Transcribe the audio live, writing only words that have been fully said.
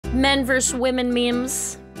Men vs. women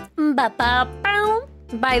memes.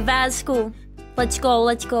 By Vasco. Let's go,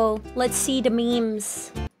 let's go. Let's see the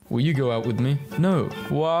memes. Will you go out with me? No.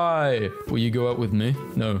 Why? Will you go out with me?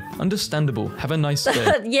 No. Understandable. Have a nice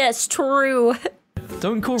day. Yes, true.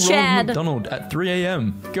 Don't call Chad. Ronald McDonald at 3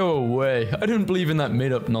 a.m. Go away. I don't believe in that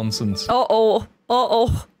made-up nonsense. Uh-oh.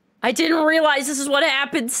 Uh-oh. I didn't realize this is what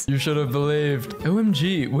happens. You should have believed.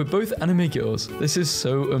 OMG, we're both anime girls. This is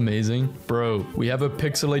so amazing. Bro, we have a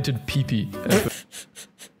pixelated peepee.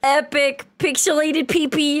 Epic pixelated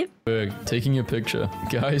peepee. Taking a picture.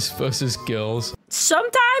 Guys versus girls.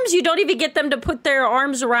 Sometimes you don't even get them to put their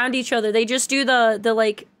arms around each other. They just do the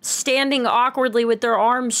like standing awkwardly with their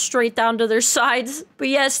arms straight down to their sides. But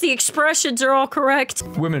yes, the expressions are all correct.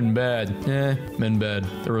 Women bad. Men bad.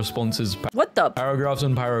 The response is What the? paragraphs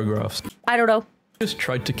and paragraphs. I don't know. Just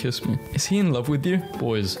tried to kiss me. Is he in love with you?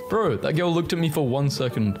 Boys. Bro, that girl looked at me for 1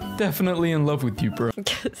 second. Definitely in love with you, bro.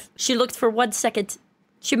 She looked for 1 second.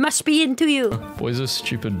 She must be into you. Boys are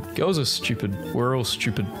stupid. Girls are stupid. We're all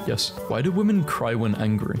stupid. Yes. Why do women cry when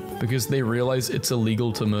angry? Because they realize it's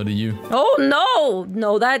illegal to murder you. Oh no!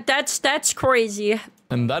 No, that's crazy.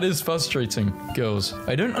 And that is frustrating. Girls,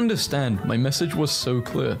 I don't understand. My message was so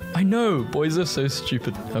clear. I know, boys are so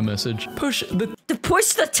stupid. Her message. Push the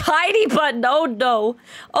Push the tiny button. Oh no.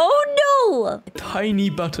 Oh no!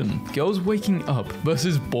 tiny button. Girls waking up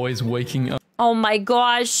versus boys waking up. Oh my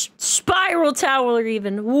gosh. Spiral tower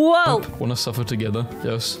even. Whoa. Wanna suffer together?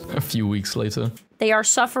 Yes. A few weeks later. They are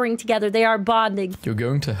suffering together. They are bonding. You're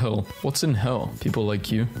going to hell. What's in hell? People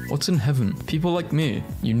like you. What's in heaven? People like me.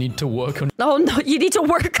 You need to work on Oh no, you need to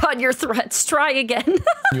work on your threats. Try again.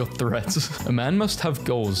 your threats. A man must have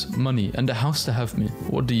goals, money, and a house to have me.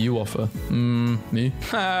 What do you offer? Me?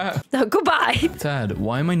 No, goodbye. Dad,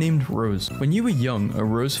 why am I named Rose? When you were young, a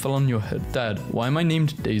rose fell on your head. Dad, why am I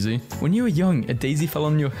named Daisy? When you were young, a daisy fell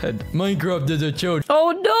on your head. Minecraft is a children's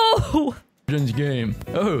Oh no. game.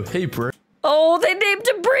 Oh, hey, bro. Oh, they named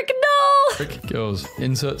him Brick. No. Girls,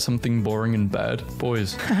 insert something boring and bad.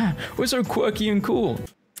 Boys, we're so quirky and cool.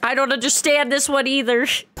 I don't understand this one either.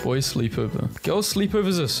 Boys sleepover. Girls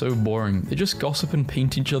sleepovers are so boring. They just gossip and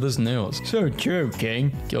paint each other's nails. So true,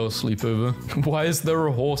 King. Girls sleepover. Why is there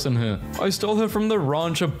a horse in here? I stole her from the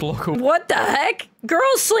ranch a block away. What the heck?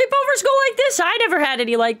 Girls sleepovers go like this? I never had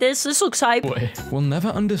any like this. This looks hype. We'll never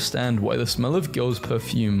understand why the smell of girls'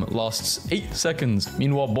 perfume lasts 8 seconds.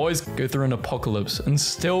 Meanwhile, boys go through an apocalypse and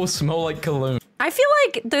still smell like cologne. I feel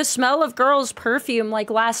like the smell of girls' perfume like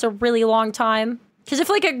lasts a really long time. Because if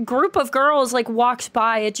like a group of girls like walks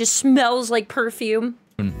by, it just smells like perfume.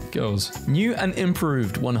 Girls, new and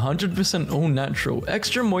improved 100% all natural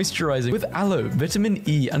extra moisturizing with aloe, vitamin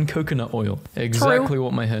E, and coconut oil. Exactly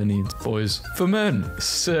what my hair needs. Boys, for men,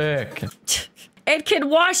 sick. It can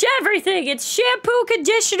wash everything. It's shampoo,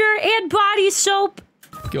 conditioner, and body soap.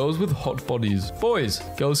 Girls with hot bodies. Boys,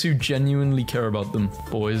 girls who genuinely care about them.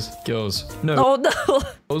 Boys, girls. No. Oh no.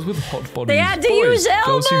 Girls with hot bodies. They had to Boys, use Elmo.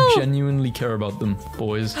 Girls who genuinely care about them.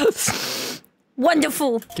 Boys.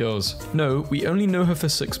 Wonderful. Girls. No, we only know her for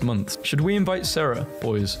 6 months. Should we invite Sarah?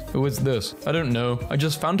 Boys. Who is this? I don't know. I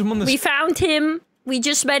just found him on the We found him. We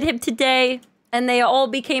just met him today. And they all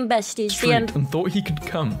became besties. street and thought he could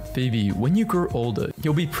come. Baby, when you grow older,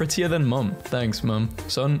 you'll be prettier than mum. Thanks, mum.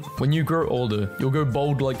 Son, when you grow older, you'll go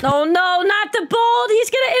bald like Oh no, not the bald. He's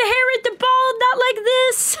gonna inherit the bald, not like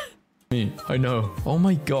this. me. I know. Oh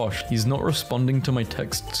my gosh, he's not responding to my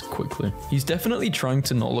texts quickly. He's definitely trying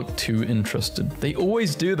to not look too interested. They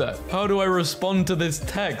always do that. How do I respond to this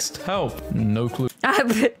text? Help. No clue.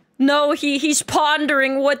 No, he's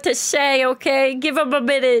pondering what to say, okay? Give him a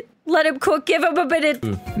minute. Let him cook, give him a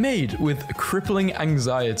minute. Made with crippling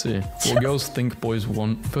anxiety. What girls think boys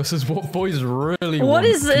want versus what boys really want. What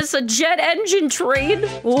is this? A jet engine train?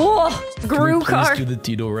 Oh, Gru car. Please do the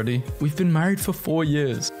deed already. We've been married for 4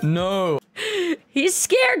 years. No. He's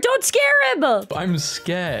scared. Don't scare him. I'm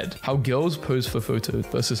scared. How girls pose for photos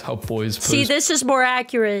versus how boys pose. See, this is more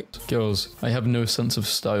accurate. Girls, I have no sense of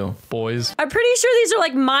style. Boys. I'm pretty sure these are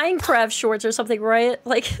like Minecraft shorts or something, right?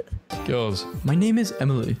 Like... Girls, my name is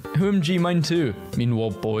Emily. OMG, mine too.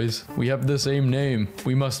 Meanwhile, boys, we have the same name.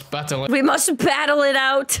 We must battle it. We must battle it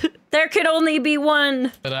out. There can only be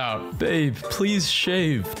one. It out. Babe, please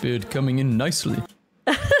shave. Beard coming in nicely.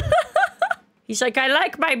 He's like, I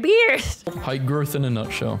like my beard. Height growth in a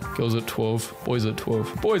nutshell. Girls at 12, boys at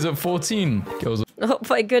 12. Boys at 14. Girls Oh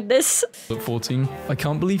my goodness. at 14. I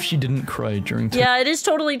can't believe she didn't cry during Yeah, it is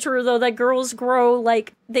totally true though that girls grow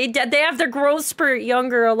like they have their growth spurt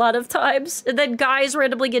younger a lot of times, and then guys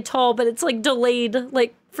randomly get tall, but it's like delayed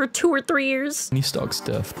like for 2 or 3 years. Tony Stark's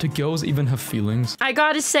death. Do girls even have feelings? I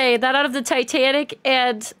gotta say that out of the Titanic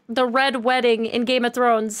and the Red Wedding in Game of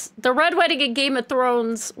Thrones, the Red Wedding in Game of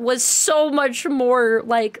Thrones was so much more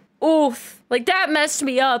like, oof. Like, that messed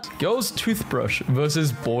me up. Girls' toothbrush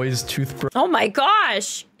versus boys' toothbrush. Oh my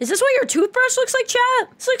gosh. Is this what your toothbrush looks like, chat?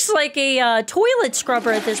 This looks like a toilet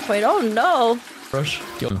scrubber at this point. Oh no. Brush.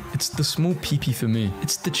 It's the small pee-pee for me.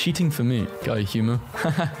 It's the cheating for me. Guy humor.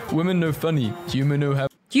 Women no funny. Humor no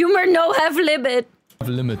have limit.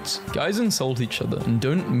 Limits. Guys insult each other and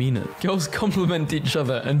don't mean it. Girls compliment each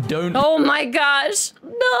other and don't Oh my gosh.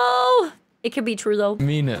 No. It could be true though.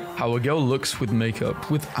 mean it. How a girl looks with makeup,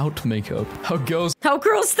 without makeup. How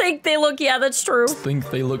girls think they look. Yeah, that's true. think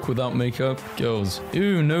they look without makeup. Girls.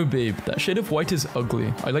 Ooh, no babe. That shade of white is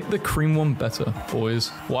ugly. I like the cream one better. Boys.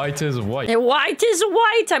 White is white. And white is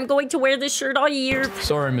white. I'm going to wear this shirt all year.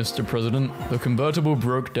 Sorry, Mr. President. The convertible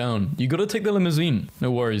broke down. You gotta take the limousine. No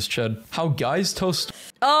worries, Chad. How guys tell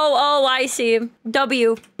Oh, I see.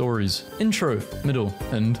 W. stories. Intro, middle,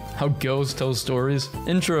 end. How girls tell stories.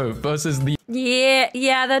 Intro versus the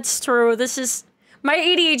Yeah, that's true. This is... My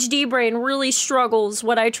ADHD brain really struggles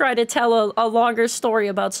when I try to tell a longer story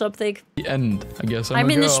about something. end. I guess I'm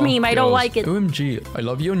a in this girl. meme. I don't Girls. like it. OMG, I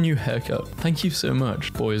love your new haircut. Thank you so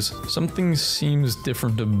much. Boys, something seems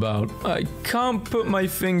different about... I can't put my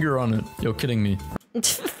finger on it. You're kidding me.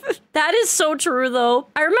 That is so true, though.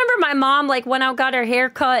 I remember my mom, like, went out, got her hair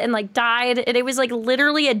cut, and, like, dyed, and it was, like,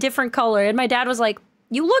 literally a different color. And my dad was like,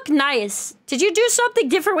 you look nice. Did you do something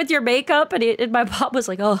different with your makeup? And my mom was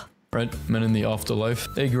like, oh. Right, men in the afterlife.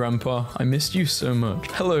 Hey, Grandpa, I missed you so much.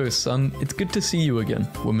 Hello, son. It's good to see you again.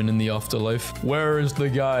 Women in the afterlife. Where is the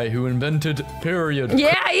guy who invented period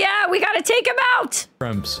Yeah, we gotta take him out.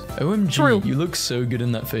 cramps? OMG, True. you look so good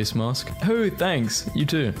in that face mask. Oh, thanks. You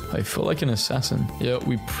too. I feel like an assassin. Yeah,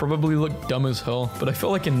 we probably look dumb as hell, but I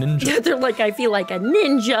feel like a ninja. They're like, I feel like a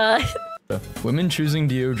ninja. Women choosing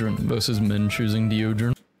deodorant versus men choosing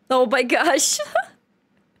deodorant. Oh my gosh.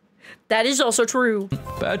 That is also true.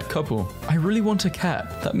 Bad couple. I really want a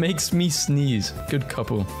cat. That makes me sneeze. Good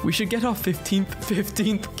couple. We should get our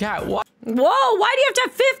 15th cat. What? Whoa, why do you have to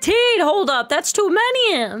have 15? Hold up, that's too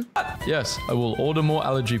many. Yes, I will order more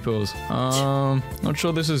allergy pills. Not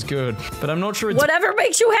sure this is good, but I'm not sure it's Whatever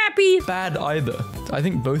makes you happy. bad either. I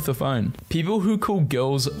think both are fine. People who call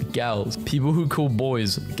girls gals. People who call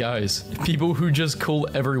boys guys. People who just call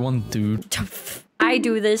everyone dude. I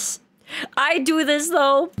do this. I do this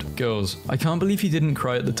though. Girls. I can't believe he didn't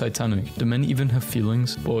cry at the Titanic. Do men even have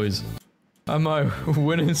feelings? Boys. Am I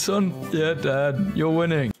winning, son? Yeah, Dad, you're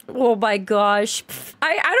winning. Oh my gosh.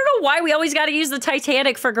 I don't know why we always gotta use the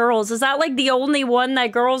Titanic for girls. Is that like the only one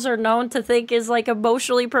that girls are known to think is like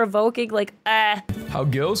emotionally provoking? Like, How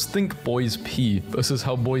girls think boys pee versus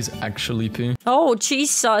how boys actually pee. Oh,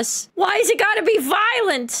 Jesus. Why is it gotta be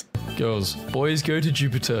violent? Girls. Boys go to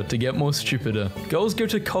Jupiter to get more stupider. Girls go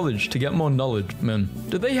to college to get more knowledge. Men.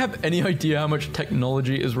 Do they have any idea how much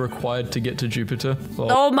technology is required to get to Jupiter? Well,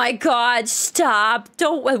 Oh my god, stop.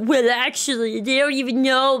 Don't, well actually, they don't even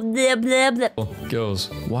know. Blah, blah, blah. girls.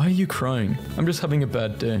 Why are you crying? I'm just having a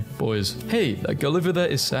bad day. Boys. Hey, that girl over there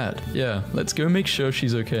is sad. Yeah, let's go make sure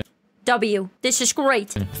she's okay. W, this is great.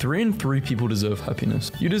 3 in 3 people deserve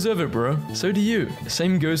happiness. You deserve it, bro. So do you.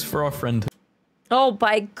 Same goes for our friend. Oh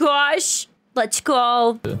my gosh. Let's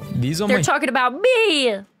go. These are They're my talking about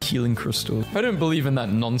me. healing crystals. I don't believe in that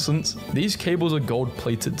nonsense. These cables are gold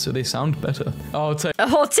plated, so they sound better. I'll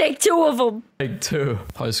I'll take 2 of them. take 2.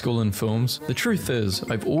 High school and films. The truth is,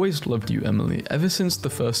 I've always loved you, Emily, ever since the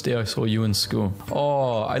first day I saw you in school.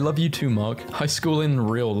 Oh, I love you too, Mark. High school in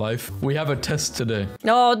real life. We have a test today.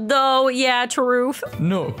 Oh no, yeah, true.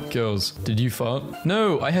 No, girls. Did you fart?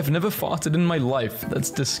 No, I have never farted in my life. That's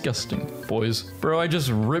disgusting. Boys. Bro, I just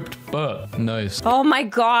ripped butt. Nice. Oh my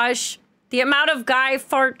gosh. The amount of guy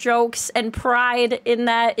fart jokes and pride in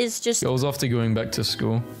that is just... Girls after going back to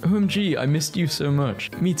school. OMG, I missed you so much.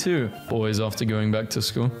 Me too. Boys after going back to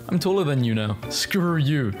school. I'm taller than you now. Screw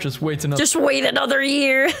you. Just wait another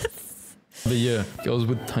year. the year. Girls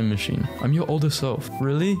with time machine. I'm your older self.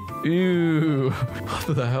 Really? Ew.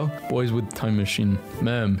 What the hell? Boys with time machine.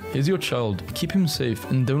 Ma'am, here's your child. Keep him safe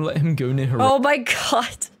and don't let him go near her. Oh my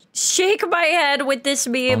god. Shake my head with this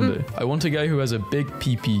meme. I want a guy who has a big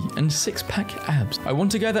PP and 6-pack abs. I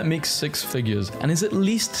want a guy that makes 6 figures and is at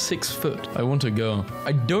least 6 foot. I want a girl.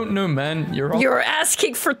 I don't know, man. You're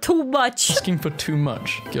asking for too much. Asking for too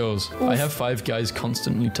much. Girls, oof. I have 5 guys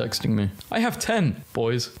constantly texting me. I have 10.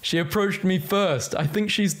 Boys, she approached me first. I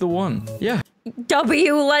think she's the one. Yeah.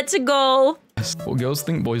 W, let's go. What girls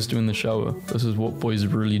think boys do in the shower. This is what boys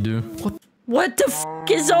really do. What the f?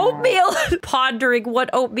 His oatmeal. Pondering what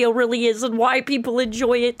oatmeal really is and why people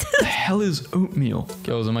enjoy it. The hell is oatmeal?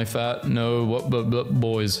 Girls, am I fat? No, what, but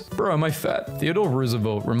boys. Bro, am I fat? Theodore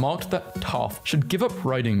Roosevelt remarked that Taft should give up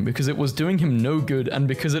riding because it was doing him no good and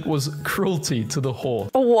because it was cruelty to the horse.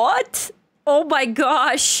 What? Oh my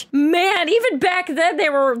gosh. Man, even back then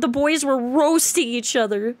the boys were roasting each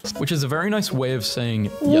other. Which is a very nice way of saying,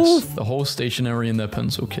 yes, the whole stationery in their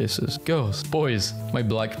pencil cases. Girls, boys, my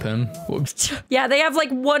black pen. Whoops. Yeah, they have like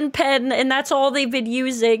one pen and that's all they've been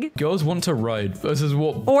using. Girls want to ride versus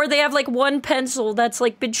what? Or they have like one pencil that's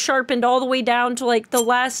like been sharpened all the way down to like the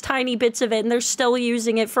last tiny bits of it and they're still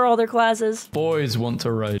using it for all their classes. Boys want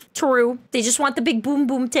to ride. True. They just want the big boom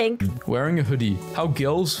boom tank. Wearing a hoodie. How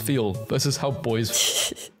girls feel versus how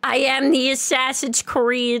boys I am the Assassin's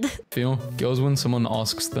Creed. feel. Girls when someone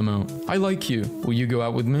asks them out. I like you. Will you go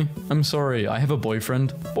out with me? I'm sorry, I have a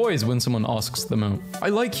boyfriend. Boys when someone asks them out. I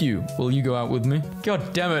like you. Will you go out with me?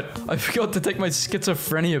 God damn it. I forgot to take my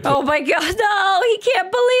schizophrenia pill. Oh my god, no, he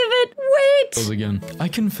can't believe it. Wait. Girls again. I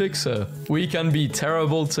can fix her. We can be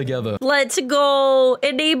terrible together. Let's go.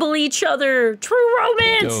 Enable each other. True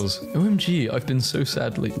romance. Girls. OMG, I've been so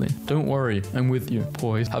sad lately. Don't worry, I'm with you.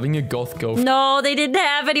 Boys, having a goth girlfriend. No, they didn't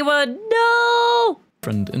have anyone. No.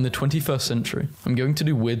 In the 21st century. I'm going to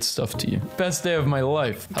do weird stuff to you. Best day of my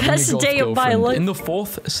life. Best day of my life. In the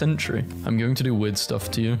 4th century. I'm going to do weird stuff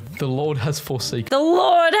to you. The Lord has forsaken The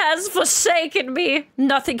Lord has forsaken me.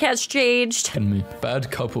 Nothing has changed. me. Bad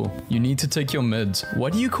couple. You need to take your meds. Why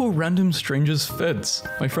do you call random strangers feds?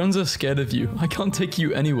 My friends are scared of you. I can't take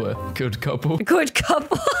you anywhere. Good couple. Good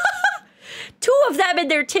couple. Two of them in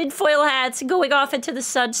their tinfoil hats going off into the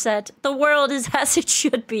sunset. The world is as it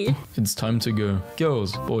should be. It's time to go.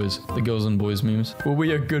 Girls, boys. The girls and boys memes. Were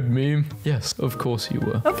we a good meme? Yes, of course you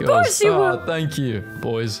were. Of course you were. Thank you.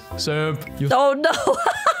 Boys. So, you're Oh no.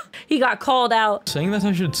 He got called out. saying that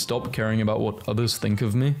I should stop caring about what others think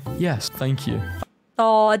of me? Yes, thank you.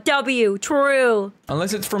 Oh, W. True.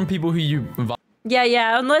 Unless it's from people who you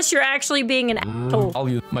Yeah, unless you're actually being an asshole.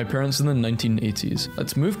 value. My parents in the 1980s.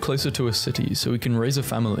 Let's move closer to a city so we can raise a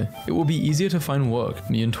family. It will be easier to find work.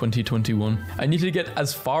 Me in 2021. I need to get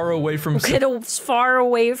as far away from Get as far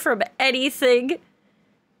away from anything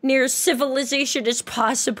near civilization as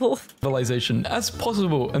possible. civilization as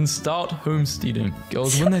possible and start homesteading.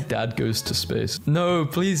 Girls, when their dad goes to space. No,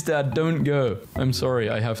 please dad, don't go. I'm sorry,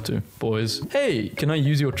 I have to. Boys, hey, can I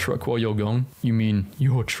use your truck while you're gone? You mean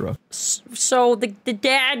your truck? So the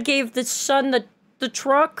dad gave the son the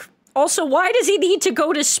truck. Also, why does he need to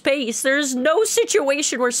go to space? There's no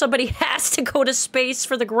situation where somebody has to go to space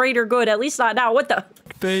for the greater good. At least not now. What the?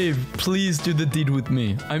 Babe, please do the deed with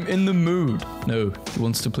me. I'm in the mood. No, he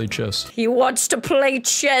wants to play chess. He wants to play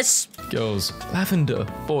chess. Girls, lavender.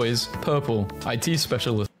 Boys, purple. IT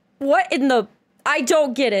specialist. What in the? I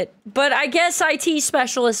don't get it. But I guess IT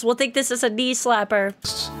specialists will think this is a knee slapper.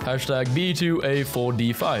 Hashtag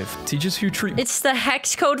B2A4D5. Teachers who treat It's the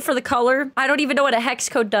hex code for the color. I don't even know what a hex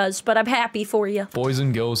code does, but I'm happy for you. boys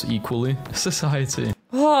and girls equally. Society.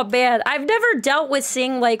 Oh man, I've never dealt with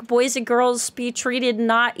seeing like boys and girls be treated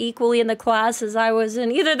not equally in the classes I was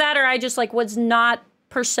in. Either that or I just like was not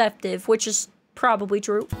perceptive, which is probably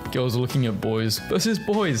true. Girls looking at boys versus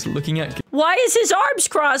boys looking at Why is his arms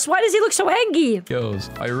crossed? Why does he look so angry? girls.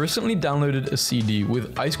 I recently downloaded a CD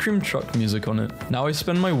with ice cream truck music on it. Now I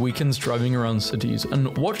spend my weekends driving around cities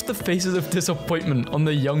and watch the faces of disappointment on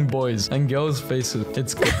the young boys and girls' faces.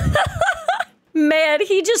 It's good. Man,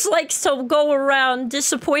 he just likes to go around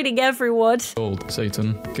disappointing everyone. Gold,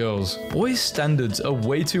 Satan. Girls. Boys' standards are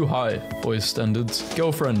way too high. Boys' standards.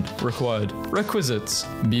 Girlfriend. Required. Requisites.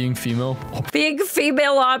 Being female. Being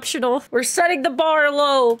female optional. We're setting the bar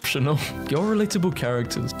low. Optional. Girl relatable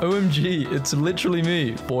characters. OMG, it's literally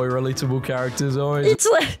me. Boy relatable characters always. It's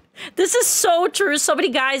like, this is so true. So many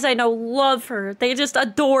guys I know love her. They just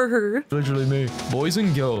adore her. Literally me. Boys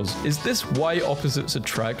and girls. Is this why opposites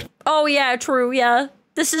attract? Oh yeah, true, yeah.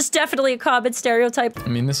 This is definitely a common stereotype. I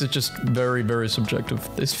mean, this is just very, very subjective.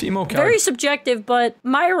 This female Very character subjective, but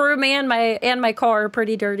my room and my car are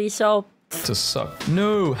pretty dirty, so to suck.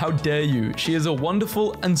 No, how dare you? She is a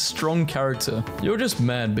wonderful and strong character. You're just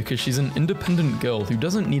mad because she's an independent girl who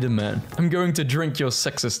doesn't need a man. I'm going to drink your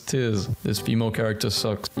sexist tears. This female character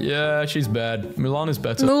sucks. Yeah, she's bad. Mulan is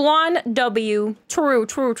better. Mulan W. True,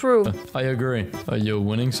 true, true. I agree. You're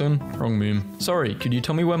winning, son? Wrong meme. Sorry, could you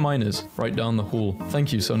tell me where mine is? Right down the hall.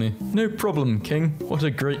 Thank you, Sonny. No problem, King. What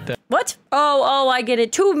a great day. What? Oh, I get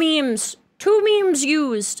it. Two memes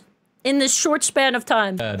used in this short span of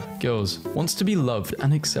time. Bad. Girls. Wants to be loved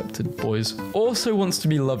and accepted. Boys. Also wants to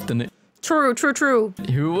be loved and True, true, true.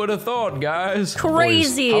 Who would have thought, guys?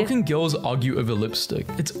 Crazy. Boys, how can girls argue over lipstick?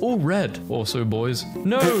 It's all red. Also, boys,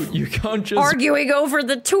 no, you can't just... Arguing over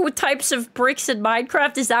the 2 types of bricks in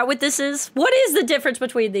Minecraft? Is that what this is? What is the difference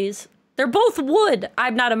between these? They're both wood.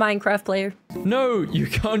 I'm not a Minecraft player. No, you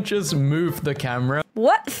can't just move the camera.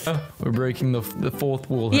 What? We're breaking the 4th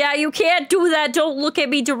wall. Yeah, you can't do that. Don't look at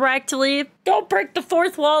me directly. Don't break the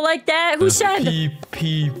 4th wall like that. Who said? Pee,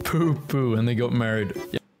 pee, poo, poo, and they got married.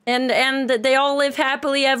 Yeah. And they all live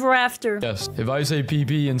happily ever after. Yes, if I say pee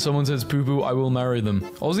pee and someone says poo poo, I will marry them.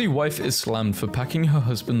 Aussie wife is slammed for packing her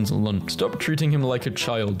husband's lunch. Stop treating him like a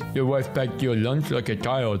child. Your wife packed your lunch like a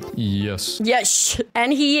child. Yes. Yes.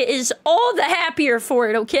 And he is all the happier for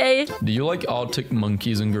it, okay? Do you like Arctic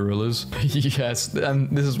monkeys and gorillas? Yes, and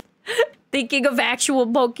this is Thinking of actual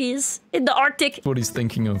monkeys in the Arctic. what he's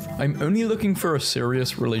thinking of. I'm only looking for a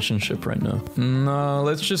serious relationship right now. Nah,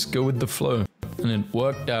 let's just go with the flow. And it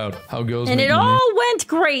worked out. How girls And make it money. all went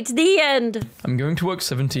great. The end. I'm going to work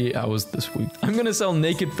 78 hours this week. I'm gonna sell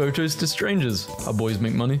naked photos to strangers. How boys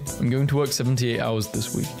make money. I'm going to work 78 hours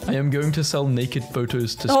this week. I am going to sell naked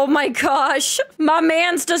photos to Oh my gosh. My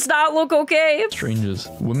man's does not look okay. strangers.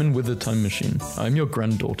 Women with a time machine. I'm your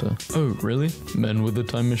granddaughter. Oh, really? Men with a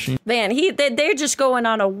time machine? Man, they're just going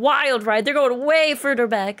on a wild ride. They're going way further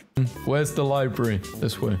back. Where's the library?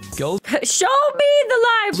 This way. Girls Show me the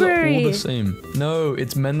are library. all the same. No,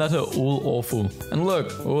 it's men that are all awful. And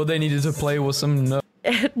look, all they needed to play was some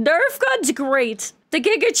Nerf gun's great. The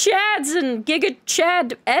Giga Chads and Giga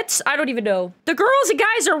Chad-ettes? I don't even know. The girls and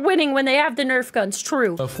guys are winning when they have the Nerf guns.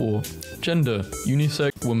 True. war. Gender.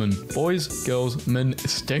 Unisex. Woman. Boys. Girls. Men.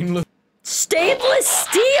 Stainless Stainless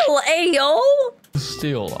steel, ayo.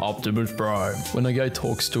 steel. Optimus Prime. When a guy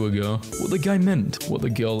talks to a girl, what the guy meant. What the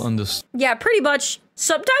girl understood. Yeah, pretty much.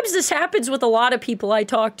 Sometimes this happens with a lot of people I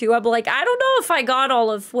talk to. I'm like, I don't know if I got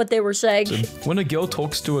all of what they were saying. When a girl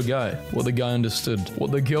talks to a guy, what the guy understood.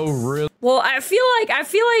 What the girl really Well, I feel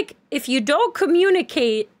like if you don't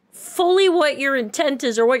communicate fully what your intent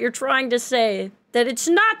is or what you're trying to say, that it's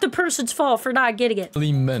not the person's fault for not getting it.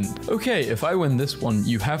 meant. Okay, if I win this one,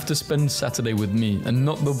 you have to spend Saturday with me and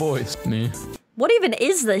not the boys. Me. What even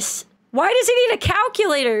is this? Why does he need a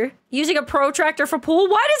calculator? Using a protractor for pool?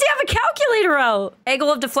 Why does he have a calculator out?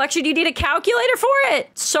 Angle of deflection, you need a calculator for it?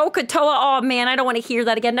 So Katoa, oh man, I don't want to hear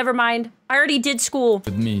that again, never mind. I already did school.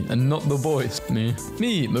 With me and not the boys.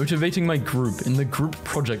 Me motivating my group in the group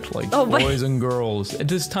project like Oh, boys and girls.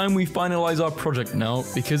 It is time we finalize our project now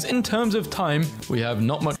because in terms of time, we have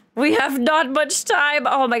not much. We have not much time.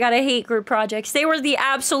 Oh my god, I hate group projects. They were the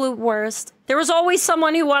absolute worst. There was always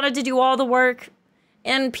someone who wanted to do all the work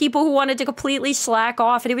and people who wanted to completely slack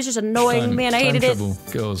off, and it was just annoying. Time, Man, I time hated travel.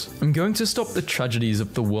 Girls, I'm going to stop the tragedies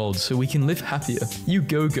of the world so we can live happier. You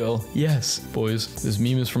go, girl. Yes. Boys, this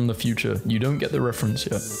meme is from the future. You don't get the reference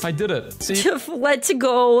yet. I did it. See? it. Let's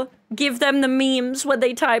go. Give them the memes when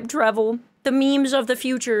they time travel. The memes of the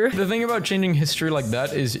future. The thing about changing history like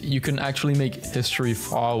that is you can actually make history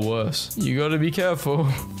far worse. You gotta be careful.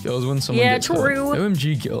 Girls, when someone Yeah, gets hurt. true.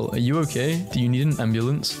 OMG, girl, are you okay? Do you need an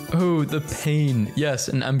ambulance? Oh, the pain. Yes,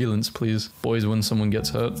 an ambulance, please. Boys, when someone gets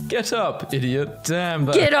hurt. Get up, idiot. Damn,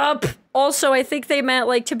 that- Get up! Also, I think they meant,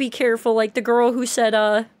 like, to be careful. Like, the girl who said,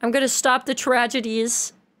 I'm gonna stop the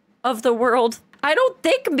tragedies of the world. I don't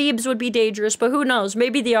think memes would be dangerous, but who knows?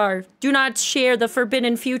 Maybe they are. Do not share the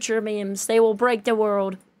forbidden future memes. They will break the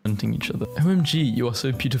world. Hunting each other. OMG, you are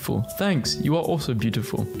so beautiful. Thanks, you are also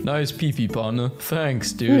beautiful. Nice pee-pee, partner.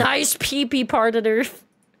 Thanks, dude. Nice pee-pee partner.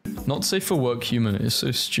 Not safe for work humor is so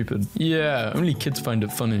stupid. Yeah, only kids find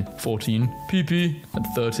it funny. 14. Pee-pee at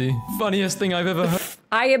 30. Funniest thing I've ever heard.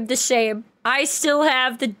 I am the same. I still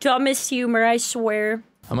have the dumbest humor, I swear.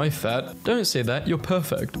 Am I fat? Don't say that. You're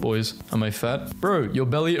perfect, boys. Am I fat? Bro, your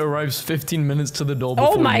belly arrives 15 minutes to the door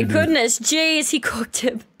before Oh my you do. goodness, jeez, he cooked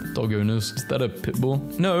him. Dog owners. Is that a pit bull?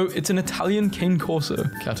 No, it's an Italian cane corso.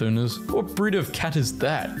 Cat owners. What breed of cat is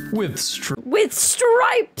that? With With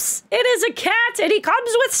stripes! It is a cat and he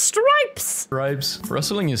comes with stripes! stripes.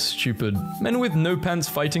 Wrestling is stupid. Men with no pants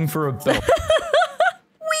fighting for a belt.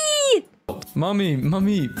 Wee!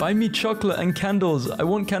 Mommy, buy me chocolate and candles. I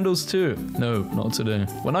want candles too. No, not today.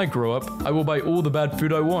 When I grow up, I will buy all the bad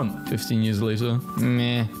food I want. 15 years later.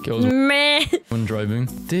 Meh. Girls Meh. when driving.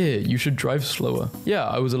 Dear, you should drive slower. Yeah,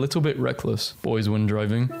 I was a little bit reckless. Boys when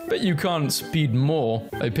driving. Bet you can't speed more.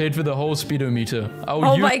 I paid for the whole speedometer.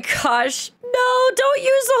 Oh my gosh. No, don't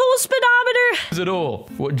use the whole speedometer. use it all.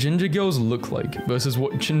 What ginger girls look like versus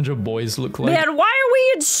what ginger boys look like. Man, why are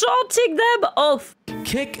we insulting them? Oh,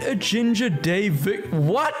 Kick a Ginger Day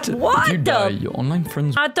What? What? If you die, your online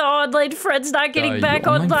friends Not the online friends not getting back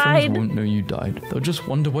your online friends online. won't know you died. They'll just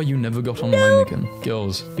wonder why you never got online again.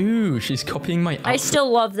 Girls. Ooh, she's copying my outfit. I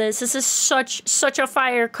still love this. This is such a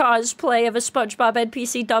fire cosplay of a SpongeBob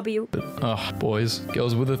NPCW. Ugh, boys.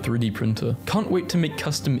 Girls with a 3D printer. Can't wait to make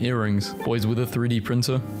custom earrings. Boys with a 3D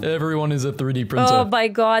printer. Everyone is a 3D printer. Oh my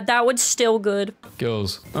god, that one's still good.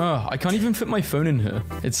 Girls. I can't even fit my phone in here.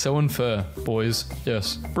 It's so unfair. Boys. Yes.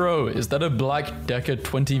 Bro, is that a black Decker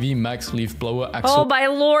 20V max leaf blower axle? Oh my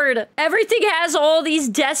lord. Everything has all these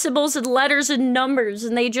decimals and letters and numbers,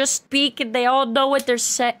 and they just speak and they all know what they're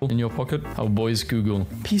saying. In your pocket? How boys Google.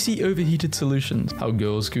 PC overheated solutions. How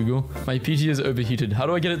girls Google. My PC is overheated. How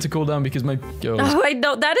do I get it to cool down because my girls... Oh, I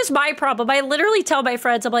know. That is my problem. I literally tell my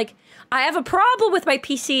friends, I'm like, I have a problem with my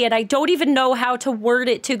PC and I don't even know how to word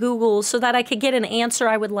it to Google so that I could get an answer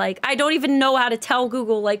I would like. I don't even know how to tell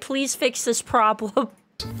Google, like, please fix this problem.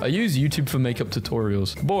 I use YouTube for makeup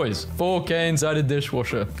tutorials. Boys, 4K inside a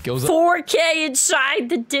dishwasher. Girls 4K inside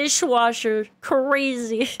the dishwasher.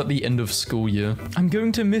 Crazy. at the end of school year. I'm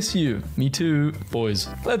going to miss you. Me too. Boys,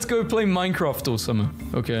 let's go play Minecraft all summer.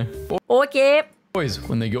 Okay. Okay. Boys,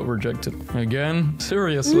 when they got rejected. Again?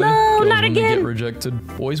 Seriously? No, Girls, not when again. they get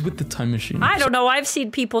rejected. Boys with the time machine. I don't know. I've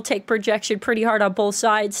seen people take projection pretty hard on both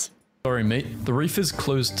sides. Sorry, mate. The reef is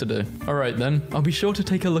closed today. Alright then. I'll be sure to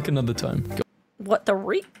take a look another time. What, the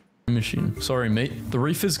reef? Machine. Sorry, mate. The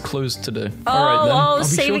reef is closed today. Oh, Alright then. I'll be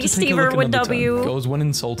saving sure to take a Stever look with another W. time. Girls when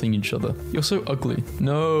insulting each other. You're so ugly.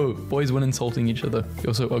 No. Boys when insulting each other.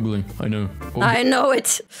 You're so ugly. I know. I know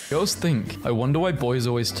it. Girls think. I wonder why boys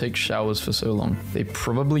always take showers for so long. They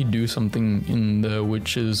probably do something in there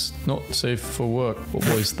which is not safe for work. What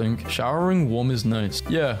boys think. Showering warm is nice.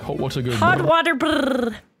 Yeah, hot water good. Hot water.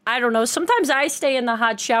 Brrr. I don't know. Sometimes I stay in the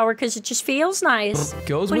hot shower because it just feels nice.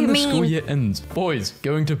 Girls What do when the you school mean? year ends. Boys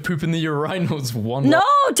going to poop in the urinals one No,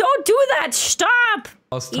 don't do that. Stop.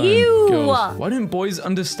 last time. Ew. Girls, why don't boys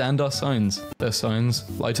understand our signs? Their signs.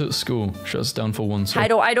 Light at school. Shuts down for 1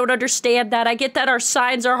 second. I don't understand that. I get that our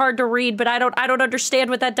signs are hard to read, but I don't understand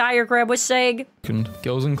what that diagram was saying.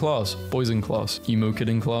 Girls in class. Boys in class. Emo kid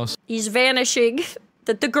in class. He's vanishing.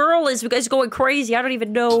 The girl is going crazy. I don't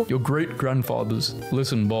even know. Your great grandfathers.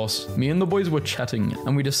 Listen, boss. Me and the boys were chatting,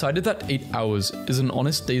 and we decided that 8 hours is an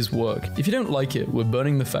honest day's work. If you don't like it, we're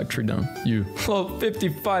burning the factory down. You. Well,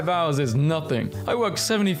 55 hours is nothing. I worked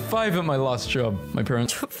 75 at my last job. My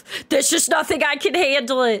parents. There's just nothing I can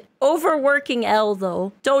handle it. Overworking L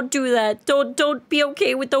though. Don't do that. Don't be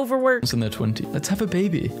okay with overwork. in their 20s. Let's have a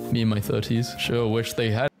baby. Me in my 30s. Sure, wish they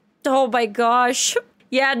had. Oh my gosh.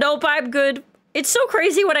 Yeah, nope, I'm good. It's so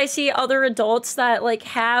crazy when I see other adults that like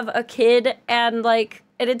have a kid and like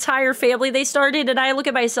an entire family they started, and I look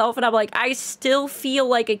at myself and I'm like, I still feel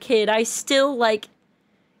like a kid. I still like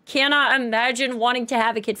cannot imagine wanting to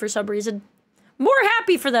have a kid for some reason. More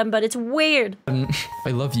happy for them, but it's weird.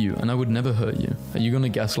 I love you, and I would never hurt you. Are you gonna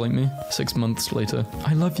gaslight me? 6 months later.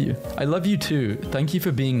 I love you. I love you too. Thank you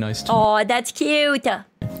for being nice to me. Oh, that's cute.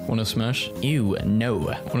 Wanna smash? Ew, no.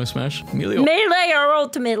 Wanna smash? Melee. Melee or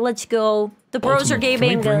ultimate, let's go. The bros are Ultimate. Can we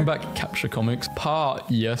gaming. bring back Capture Comics? Pa,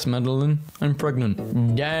 yes, Madeline. I'm pregnant.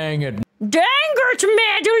 Dang it. Dang it,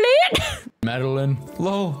 Madeline! Madeline.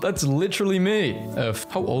 Lol, that's literally me. F,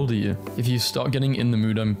 how old are you? If you start getting in the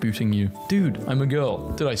mood, I'm booting you. Dude, I'm a girl.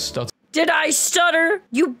 Did I stutter? Did I stutter?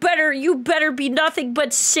 You better be nothing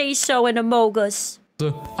but say so in Among Us.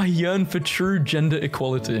 I yearn for true gender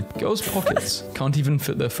equality. Girls' pockets can't even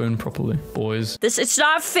fit their phone properly. Boys. It's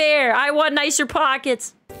not fair. I want nicer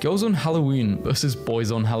pockets. Girls on Halloween versus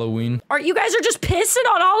boys on Halloween. You guys are just pissing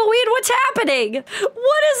on Halloween? What's happening?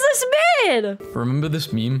 What does this mean? Remember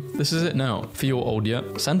this meme? This is it now. For your old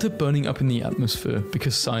yet? Santa burning up in the atmosphere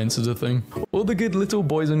because science is a thing. All the good little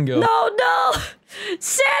boys and girls. No!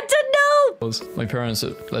 Santa, no! My parents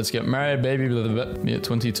said, let's get married, baby. Blah, blah, blah. Me at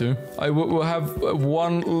 22. I will have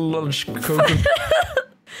one large coke.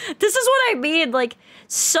 This is what I mean. Like,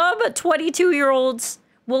 some 22-year-olds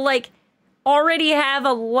will, like, already have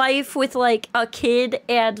a life with, like, a kid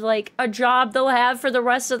and, like, a job they'll have for the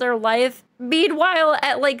rest of their life. Meanwhile,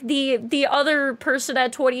 at, like, the other person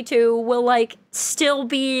at 22 will, like, still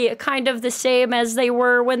be kind of the same as they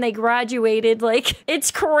were when they graduated. Like, it's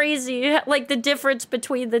crazy, like, the difference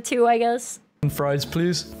between the two, I guess. Fries,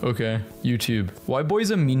 please? Okay, YouTube. Why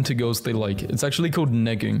boys are mean to girls they like. It's actually called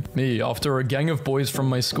negging. Me, after a gang of boys from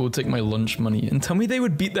my school take my lunch money and tell me they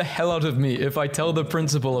would beat the hell out of me if I tell the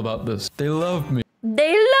principal about this. They love me.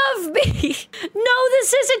 They love me! No,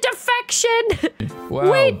 this isn't affection!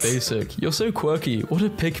 Wow, Wait. basic. You're so quirky. What a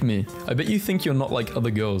pick me. I bet you think you're not like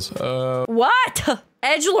other girls. What?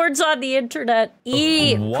 Edgelords on the internet.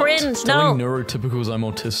 What? Cringe, Telling no. neurotypicals I'm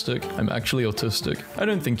autistic? I'm actually autistic. I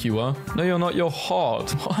don't think you are. No, you're not. You're hot.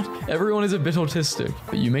 What? Everyone is a bit autistic,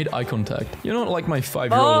 but you made eye contact. You're not like my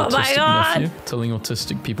 5-year-old autistic nephew telling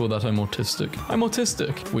autistic people that I'm autistic. I'm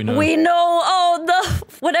autistic. We know. We know. Oh, no.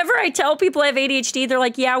 Whenever I tell people I have ADHD, they're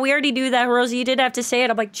like, yeah, we already knew that, Rosie. You didn't have to say it.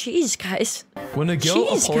 I'm like, jeez, guys. When a girl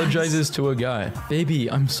apologizes to a guy, baby,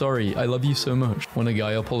 I'm sorry. I love you so much. When a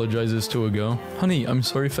guy apologizes to a girl, honey, I'm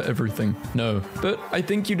sorry for everything. No, but I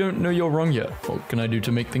think you don't know you're wrong yet. What can I do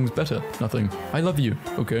to make things better? Nothing. I love you.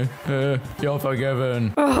 Okay. You're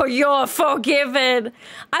forgiven. Oh, you're forgiven.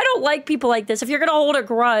 I don't like people like this. If you're gonna hold a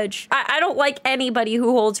grudge, I don't like anybody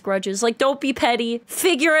who holds grudges. Like, don't be petty.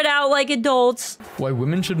 Figure it out like adults. Why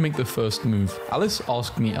women should make the first move. Alice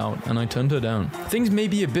asked me out and I turned her down. Things may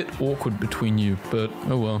be a bit awkward between you, but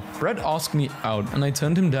oh well. Brett asked me out and I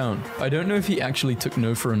turned him down. I don't know if he actually took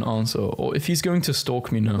no for an answer or if he's going to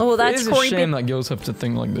stalk me now. Oh, that's creepy. It is a shame that girls have to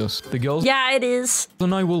think like this. The girls— Yeah, it is.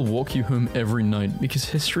 And I will walk you home every night because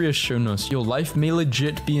history has shown us your life may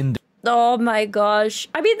legit be in— Oh my gosh.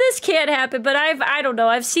 I mean, this can't happen, but I don't know.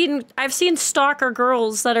 I've seen stalker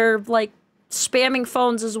girls that are like spamming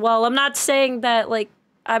phones as well. I'm not saying that, like,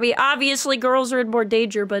 I mean, obviously girls are in more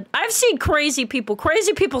danger, but I've seen crazy people.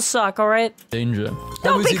 Crazy people suck, all right? Danger.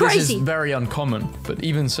 Don't be crazy. This is very uncommon, but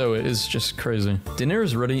even so, it is just crazy. Dinner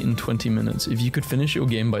is ready in 20 minutes. If you could finish your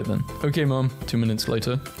game by then. Okay, Mom. 2 minutes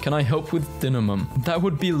later. Can I help with dinner, Mom? That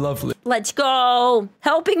would be lovely. Let's go.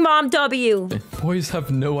 Helping Mom W. Boys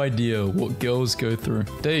have no idea what girls go through.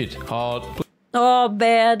 Date. Hard. Oh,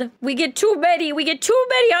 man. We get too many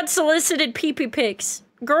unsolicited pee-pee pics.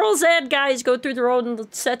 Girls and guys go through their own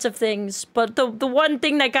sets of things, but the one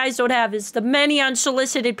thing that guys don't have is the many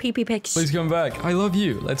unsolicited pee-pee pics. Please come back. I love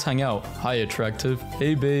you. Let's hang out. Hi, attractive.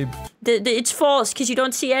 Hey, babe. It's false, because you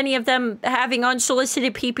don't see any of them having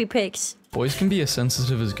unsolicited pee-pee pics. Boys can be as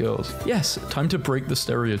sensitive as girls. Yes, time to break the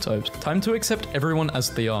stereotypes. Time to accept everyone as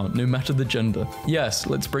they are, no matter the gender. Yes,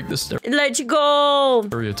 let's break the Let's go!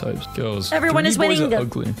 Stereotypes. Girls. Everyone is winning. Boys are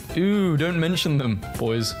ugly. Ooh, don't mention them.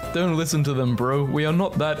 Boys, don't listen to them, bro. We are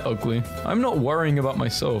not that ugly. I'm not worrying about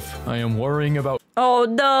myself. I am worrying about— Oh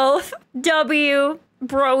no. W.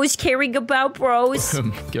 Bros caring about bros.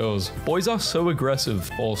 Girls. Boys are so aggressive.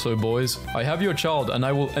 Also, boys, I have your child and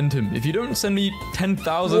I will end him if you don't send me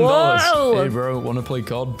 $10,000. Hey, bro, wanna play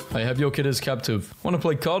COD? I have your kid as captive. Wanna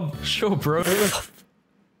play COD? Sure, bro.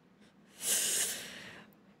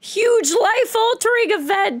 Huge life-altering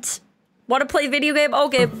event. Wanna play video game?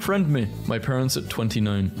 Okay. Friend me. My parents at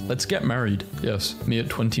 29. Let's get married. Yes, me at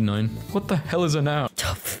 29. What the hell is it now?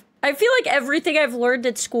 I feel like everything I've learned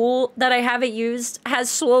at school that I haven't used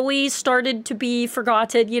has slowly started to be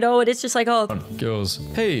forgotten, you know? And it's just like, oh. Girls.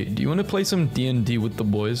 Hey, do you want to play some D&D with the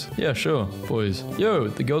boys? Yeah, sure. Boys. Yo,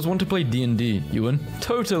 the girls want to play D&D. You in?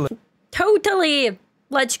 Totally. Totally.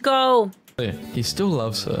 Let's go. He still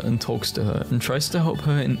loves her and talks to her and tries to help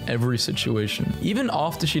her in every situation, even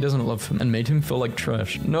after she doesn't love him and made him feel like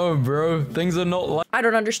trash. No, bro, things are not like— I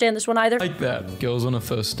don't understand this one either. Like that. Girls on a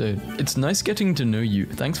first date. It's nice getting to know you.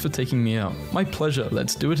 Thanks for taking me out. My pleasure.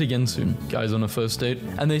 Let's do it again soon. Guys on a first date.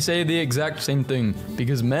 And they say the exact same thing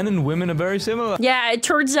because men and women are very similar. Yeah, it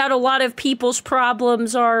turns out a lot of people's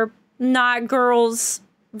problems are not girls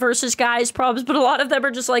versus guys problems, but a lot of them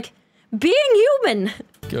are just like being human.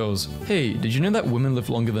 Girls. Hey, did you know that women live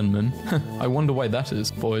longer than men? I wonder why that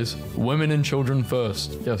is. Boys. Women and children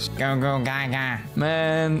first. Yes. Go, go, gaga.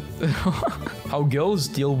 Man. How girls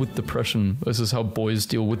deal with depression versus how boys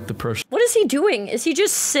deal with depression. What is he doing? Is he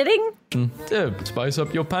just sitting? Deb, spice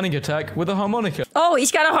up your panic attack with a harmonica. Oh,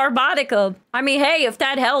 he's got a harmonica. I mean, hey, if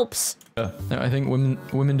that helps. Yeah, I think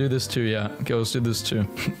women do this too, yeah. Girls do this too.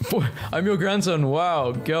 Boy, I'm your grandson.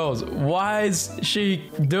 Wow, girls. Why is she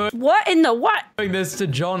doing— What in the what? Doing this to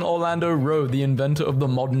John Orlando Rowe, the inventor of the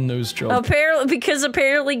modern nose job?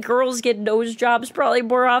 Apparently girls get nose jobs probably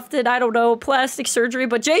more often. I don't know, plastic surgery,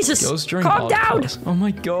 but Jesus, girls during calm down. Class. Oh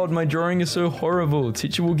my god, my drawing is so horrible.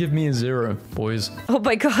 Teacher will give me a 0. Boys. Oh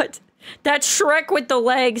my god. That Shrek with the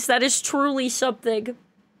legs, that is truly something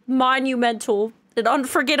monumental. An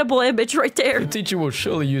unforgettable image right there. The teacher will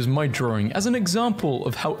surely use my drawing as an example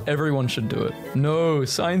of how everyone should do it. No,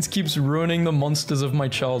 science keeps ruining the monsters of my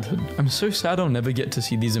childhood. I'm so sad I'll never get to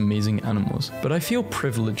see these amazing animals, but I feel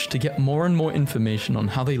privileged to get more and more information on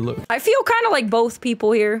how they look. I feel kind of like both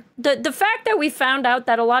people here. The fact that we found out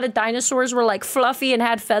that a lot of dinosaurs were like fluffy and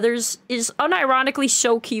had feathers is unironically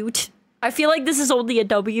so cute. I feel like this is only a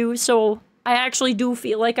W, so I actually do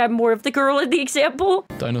feel like I'm more of the girl in the example.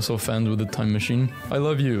 Dinosaur fans with the time machine. I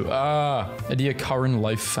love you. Edia Current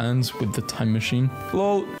Life fans with the time machine.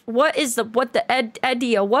 Lol. What is the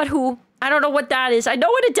Edia? What who? I don't know what that is. I know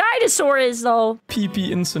what a dinosaur is though. PP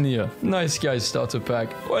Insania. Nice guy starter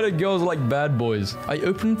pack. Why do girls like bad boys? I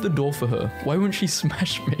opened the door for her. Why won't she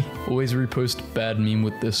smash me? Always repost bad meme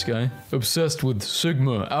with this guy. Obsessed with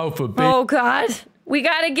Sigma, Alpha, Beta. Oh god. We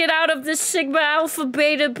gotta get out of this Sigma Alpha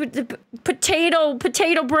Beta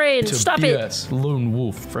potato brain. Stop BS. it. Lone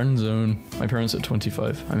wolf. Friend zone. My parents at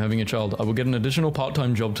 25. I'm having a child. I will get an additional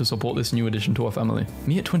part-time job to support this new addition to our family.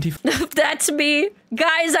 Me at 25. That's me.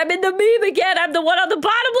 Guys, I'm in the meme again. I'm the one on the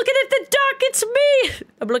bottom looking at the duck. It's me.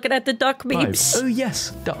 I'm looking at the duck memes. Oh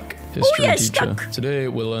yes, duck. History yes, teacher. duck. Today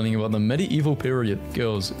we're learning about the medieval period.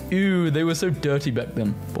 Girls. Ew, they were so dirty back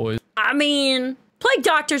then. Boys. I mean, plague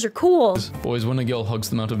doctors are cool. Boys when a girl hugs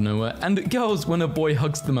them out of nowhere, and girls when a boy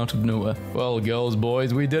hugs them out of nowhere. Well, girls,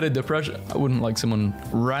 boys, we did a depression. I wouldn't like someone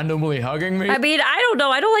randomly hugging me. I mean, I don't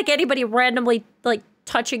know. I don't like anybody randomly, like,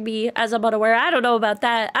 touching me as I'm unaware. I don't know about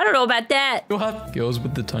that. I don't know about that. What? Girls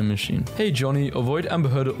with the time machine. Hey, Johnny, avoid Amber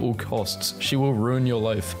Heard at all costs. She will ruin your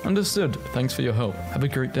life. Understood. Thanks for your help. Have a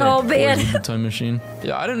great day. Oh, man. Boys with the time machine.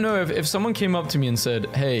 Yeah, I don't know if someone came up to me and said,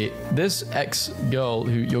 hey, this ex-girl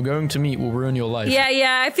who you're going to meet will ruin your life.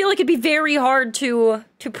 Yeah. I feel like it'd be very hard to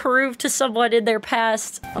prove to someone in their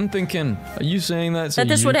past. I'm thinking, are you saying that so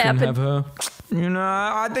this you would can happen. have her? You know,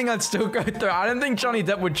 I think I'd still go through. I don't think Johnny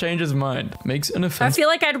Depp would change his mind. Makes an I offense. feel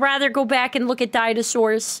like I'd rather go back and look at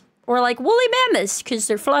dinosaurs or like woolly mammoths because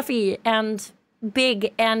they're fluffy and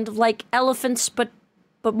big and like elephants, but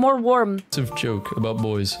more warm. Offensive joke about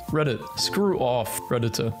boys. Reddit. Screw off,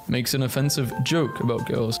 Redditor. Makes an offensive joke about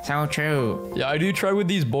girls. So true. Yeah, I do try with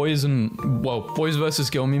these boys and, well, boys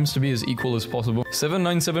versus girl memes to be as equal as possible.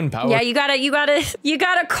 797 power. Yeah, you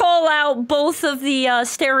gotta call out both of the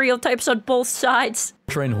stereotypes on both sides.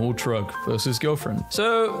 Train haul truck versus girlfriend.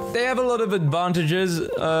 So they have a lot of advantages.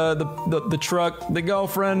 The truck, the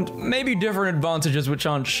girlfriend, maybe different advantages which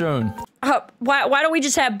aren't shown. Why don't we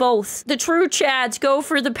just have both? The true Chads go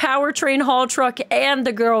for the powertrain haul truck and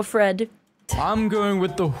the girlfriend. I'm going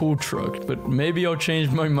with the haul truck, but maybe I'll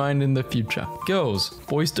change my mind in the future. Girls,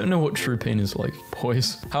 boys don't know what true pain is like.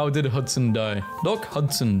 Boys, how did Hudson die? Doc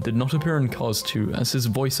Hudson did not appear in Cars 2 as his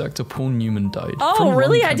voice actor Paul Newman died. Oh, from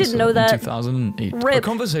really? lung I didn't cancer know that. In 2008. Rip. A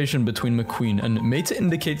conversation between McQueen and Meta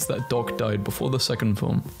indicates that Doc died before the second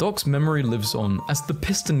film. Doc's memory lives on as the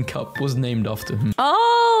Piston Cup was named after him.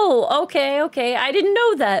 Oh, okay. I didn't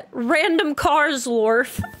know that. Random Cars lore.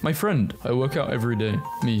 My friend, I work out every day.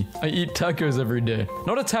 Me, I eat tacos every day.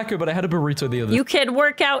 Not a taco, but I had a burrito the other You can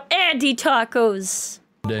work out and eat tacos.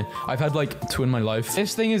 day. I've had like 2 in my life.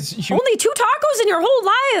 This thing is Only 2 tacos in your whole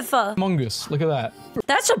life. humongous. Look at that.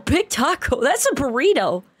 That's a big taco. That's a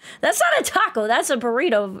burrito. That's not a taco. That's a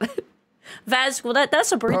burrito. Well,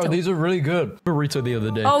 that's a burrito. Bro, these are really good. Burrito the other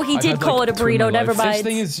day. Oh, he I've did had, call like, it a 2 in my burrito, never life. mind. This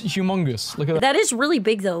thing is humongous. Look at that. That is really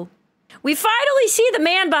big, though. We finally see the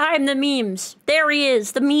man behind the memes. There he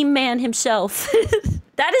is, the meme man himself.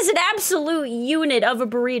 That is an absolute unit of a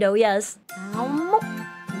burrito, yes.